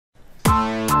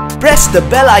Press the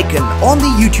bell icon on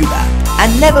the YouTube app and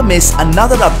never miss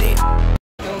another update.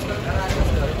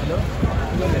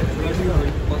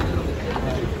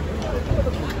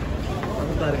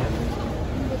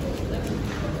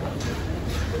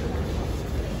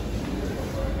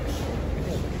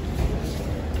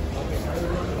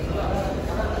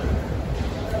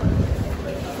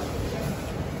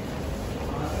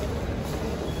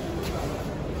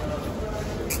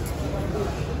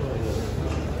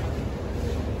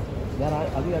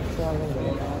 अभी अच्छा आ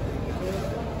गया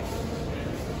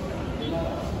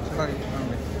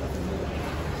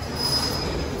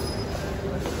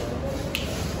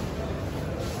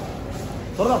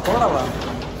थोड़ा थोड़ा बड़ा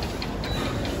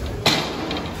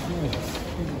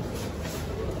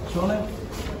सोने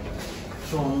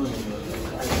सोने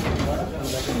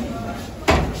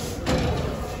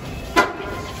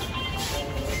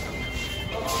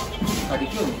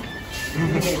अड़िक्यों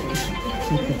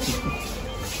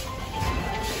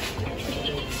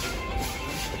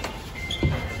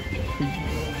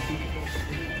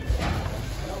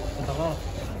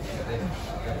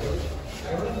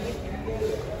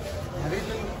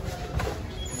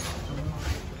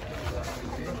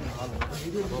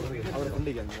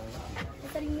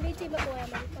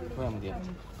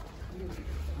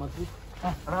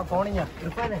ഫോണിഞ്ഞ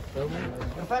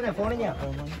ഇർഫാനെ ഫോണിഞ്ഞ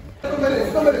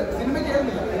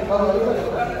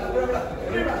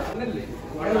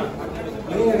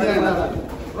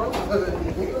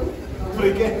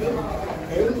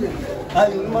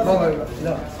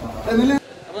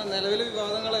അപ്പൊ നിലവിലെ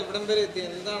വിവാദങ്ങൾ എവിടം വരെ എത്തി?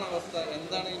 എന്താണ് അവസ്ഥ?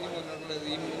 എന്താണ് ഇനി മുന്നോട്ടുള്ളത്?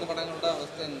 ഈ 3 പടങ്ങളുടെ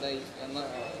അവസ്ഥ എന്തായി എന്ന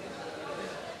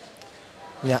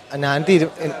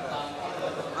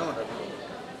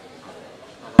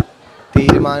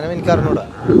തീരുമാനം എനിക്ക് അറിഞ്ഞൂടാ.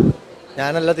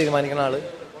 ഞാനല്ല തീരുമാനിക്കുന്ന ആള്.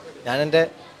 ഞാൻ എൻ്റെ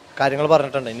കാര്യങ്ങൾ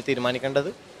പറഞ്ഞിട്ടുണ്ട്. ഇനി തീരുമാനിക്കേണ്ടത്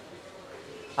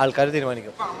ആൾക്കാർ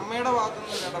തീരുമാനിക്കും. അമ്മയുടെ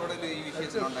ഭാഗത്തുനിന്ന് ഇടപെടൽ ഈ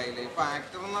വിഷയത്തിൽ ഉണ്ടായില്ലേ? ഇപ്പൊ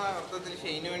ആക്ടർ എന്ന അർത്ഥത്തിൽ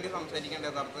ഷെയ്ന് വേണ്ടി സംസാരിക്കേണ്ട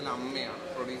യഥാർത്ഥത്തിൽ അമ്മയാണ്.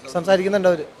 പ്രൊഡ്യൂസർ സംസാരിക്കുന്നുണ്ട്.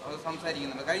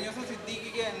 സംസാരിക്കുന്നുണ്ട്. കഴിഞ്ഞ ദിവസം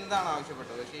സിദ്ദീഖിക്ക് എന്താണ്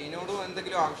ആവശ്യപ്പെട്ടത്? ഷെയ്നോട്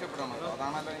എന്തെങ്കിലും ആവശ്യപ്പെടണോ?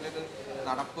 അതാണല്ലോ അതിന്റെ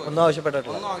നടപ്പ്. ഒന്നും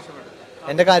ആവശ്യപ്പെട്ടിട്ടില്ല.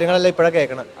 എന്റെ കാര്യങ്ങളെല്ലാം ഇപ്പോഴാണ്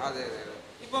കേൾക്കണം. അതെ അതെ.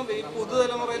 ഇപ്പം ഈ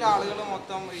പുതുതലമുറയിലെ ആളുകൾ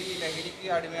മൊത്തം ഈ ലഹരിക്ക്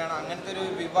അടിമയാണ്, അങ്ങനത്തെ ഒരു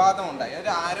വിവാദം ഉണ്ടായി.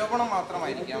 ഒരു ആരോപണം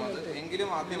മാത്രമായിരിക്കാം അത്. എങ്കിലും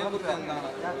അതിനെ കുറിച്ച് എന്താണ്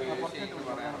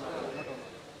പറയാനുള്ളത്?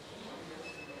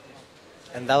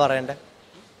 എന്താ പറയണ്ടേ?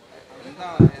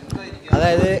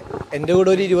 അതായത് എൻ്റെ കൂടെ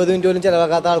ഒരു 20 മിനിറ്റ് പോലും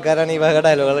ചിലവാക്കാത്ത ആൾക്കാരാണ് ഈ വക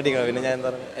ഡയലോഗുകൾ അടിക്കുന്നത്. പിന്നെ ഞാൻ എന്താ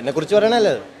പറയുക, എന്നെ കുറിച്ച്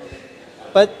പറയണല്ലേ.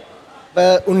 ഇപ്പം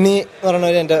ഉണ്ണി എന്ന്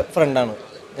പറഞ്ഞവർ എൻ്റെ ഫ്രണ്ടാണ്.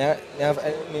 ഞാൻ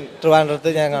ട്രിവാൻഡ്രത്ത്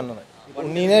ഞാൻ കാണുന്നത്.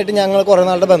 ഉണ്ണീനായിട്ട് ഞങ്ങൾ കുറേ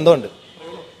നാളുടെ ബന്ധമുണ്ട്.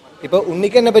 ഇപ്പോൾ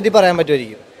ഉണ്ണിക്ക് എന്നെ പറ്റി പറയാൻ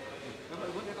പറ്റുമായിരിക്കും.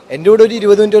 എൻ്റെ കൂടെ ഒരു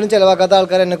 20 മിനിറ്റ് പോലും ചിലവാക്കാത്ത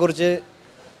ആൾക്കാർ എന്നെക്കുറിച്ച്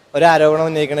ഒരാരോപണം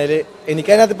ഉന്നയിക്കണേൽ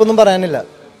എനിക്കതിനകത്ത് ഇപ്പം ഒന്നും പറയാനില്ല.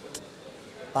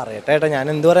 പറയട്ടെ ഏട്ടാ, ഞാൻ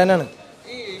എന്ത് പറയാനാണ്?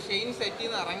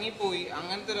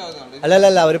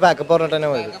 അല്ലല്ല, അവർ പാക്കപ്പ് പറഞ്ഞിട്ട് തന്നെ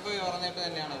പോയത്.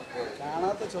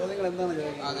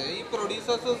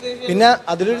 പിന്നെ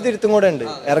അതിലൊരു തിരുത്തും കൂടെ ഉണ്ട്.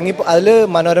 അതിൽ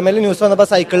മനോരമയിൽ ന്യൂസ് വന്നപ്പോൾ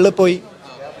സൈക്കിളിൽ പോയി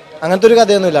അങ്ങനത്തെ ഒരു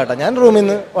കഥയൊന്നും ഇല്ല കേട്ടോ. ഞാൻ റൂമിൽ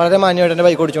നിന്ന് വളരെ മാന്യമായിട്ട് എൻ്റെ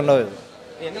ബൈക്ക് ഓടിച്ചുകൊണ്ടാ പോയത്.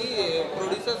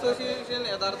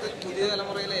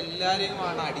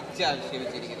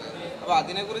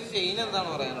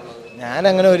 ഞാൻ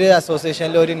അങ്ങനെ ഒരു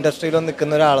അസോസിയേഷനിലോ ഒരു ഇൻഡസ്ട്രിയിലോ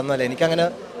നിൽക്കുന്ന ഒരാളൊന്നുമല്ല. എനിക്കങ്ങനെ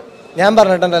ഞാൻ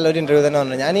പറഞ്ഞിട്ടുണ്ടല്ലോ ഒരു ഇന്റർവ്യൂ തന്നെ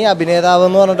പറഞ്ഞു, ഞാൻ ഈ അഭിനേതാവ്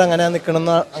എന്ന് പറഞ്ഞിട്ട് അങ്ങനെ നിൽക്കണം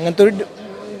അങ്ങനത്തെ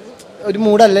ഒരു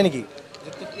മൂഡല്ല എനിക്ക്.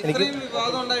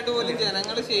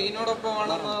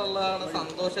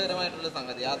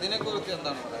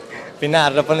 പിന്നെ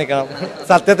ആരുടെ ഒപ്പം നിൽക്കണം?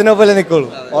 സത്യത്തിനൊപ്പം നിൽക്കുള്ളൂ.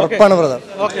 ഉറപ്പാണ് ബ്രദർ.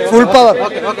 Full power.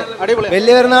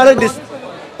 വലിയ പെരുന്നാൾ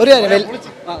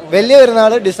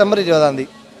ഡിസംബർ 20-ാം തീയതി.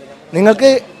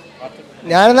 നിങ്ങൾക്ക്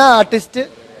ഞാനെന്ന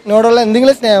ആർട്ടിസ്റ്റിനോടുള്ള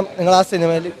എന്തെങ്കിലും സ്നേഹം നിങ്ങൾ ആ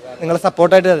സിനിമയിൽ നിങ്ങൾ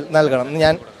സപ്പോർട്ടായിട്ട് നൽകണം എന്ന്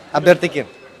ഞാൻ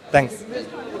അഭ്യർത്ഥിക്കുകയാണ്. താങ്ക്സ്.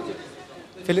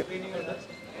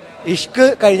 ഇഷ്ക്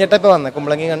കഴിഞ്ഞിട്ട് ഇപ്പോൾ വന്നത്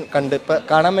കുമ്പളങ്ങി കണ്ട് ഇപ്പം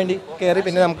കാണാൻ വേണ്ടി കയറി.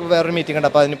 പിന്നെ നമുക്ക് വേറൊരു മീറ്റിംഗ് ഉണ്ട്,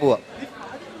 അപ്പോൾ അതിന് പോവാം.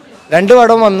 2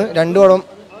 പടം വന്ന് 2 പടം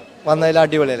വന്നതിൽ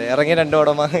അടിപൊളിയല്ലേ. ഇറങ്ങി 2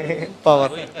 പടം പവർ.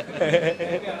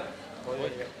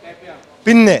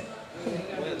 പിന്നെ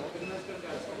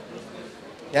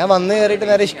ഞാൻ വന്ന് കയറിയിട്ട്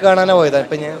നേരെ ഇഷ്ക് കാണാനാണ് പോയത്.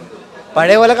 ഇപ്പം ഞാൻ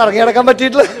പഴയ പോലെ കറങ്ങി നടക്കാൻ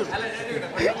പറ്റിയിട്ടില്ല.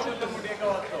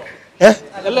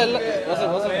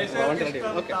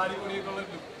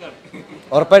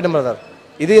 ഉറപ്പായിട്ടും ബ്രദർ.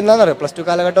 ഇത് എന്താണെന്നറിയോ, +2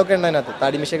 കാലഘട്ടമൊക്കെ ഉണ്ട് അതിനകത്ത്.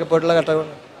 താടിമിശയൊക്കെ പോയിട്ടുള്ള ഘട്ടം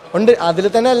ഉണ്ട്. അതിൽ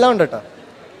തന്നെ എല്ലാം ഉണ്ട് കേട്ടോ.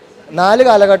 4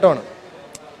 കാലഘട്ടമാണ്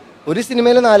ഒരു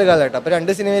സിനിമയിൽ. 4 കാലഘട്ടം. അപ്പോൾ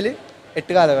 2 സിനിമയിൽ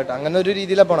 8 കാലഘട്ടം. അങ്ങനെ ഒരു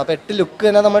രീതിയിലാണ് പോകണം. അപ്പോൾ 8 ലുക്ക്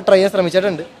തന്നെ നമ്മൾ ട്രൈ ചെയ്യാൻ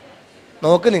ശ്രമിച്ചിട്ടുണ്ട്.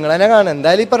 നോക്ക്, നിങ്ങൾ തന്നെ കാണും.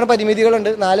 എന്തായാലും ഈ പറഞ്ഞ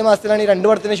പരിമിതികളുണ്ട്. 4 മാസത്തിലാണ് ഈ 2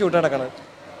 പടത്തിന് ഷൂട്ട് നടക്കുന്നത്.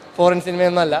 ഫോറിൻ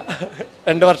സിനിമയൊന്നും അല്ല.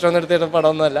 2 വർഷമൊന്നും എടുത്തിട്ട്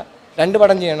പടമൊന്നും അല്ല. 2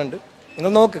 പടം ചെയ്യാനുണ്ട്.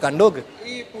 നിങ്ങൾ നോക്ക്, കണ്ടു നോക്ക്.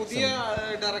 ഈ പുതിയ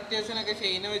ഡയറക്ടേഴ്സിനൊക്കെ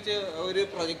ഷെയ്നെ വെച്ച് ഒരു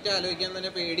പ്രൊജക്ട് ആലോചിക്കാൻ തന്നെ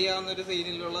പേടിയാവുന്ന ഒരു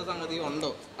സീനിലുള്ള സംഗതി ഉണ്ടോ,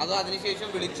 അതോ അതിനുശേഷം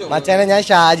വിളിച്ചോ? മച്ചാനെ, ഞാൻ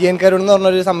ഷാജിയൻ കരുൺ എന്ന്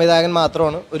പറഞ്ഞൊരു സംവിധായകൻ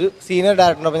മാത്രമാണ് ഒരു സീനിയർ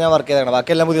ഡയറക്ടറിനൊപ്പം ഞാൻ വർക്ക് ചെയ്തതാണ്.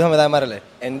 ബാക്കിയെല്ലാം പുതിയ സംവിധായകന്മാരല്ലേ.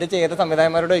 എന്റെ ചെയ്ത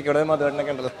സംവിധായകന്മാരോട് ചോദിക്കോടെ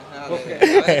മധുവേട്ടനൊക്കെ ഉണ്ടല്ലോ.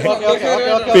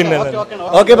 പിന്നെ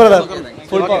okay brother,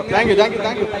 full. Thank you.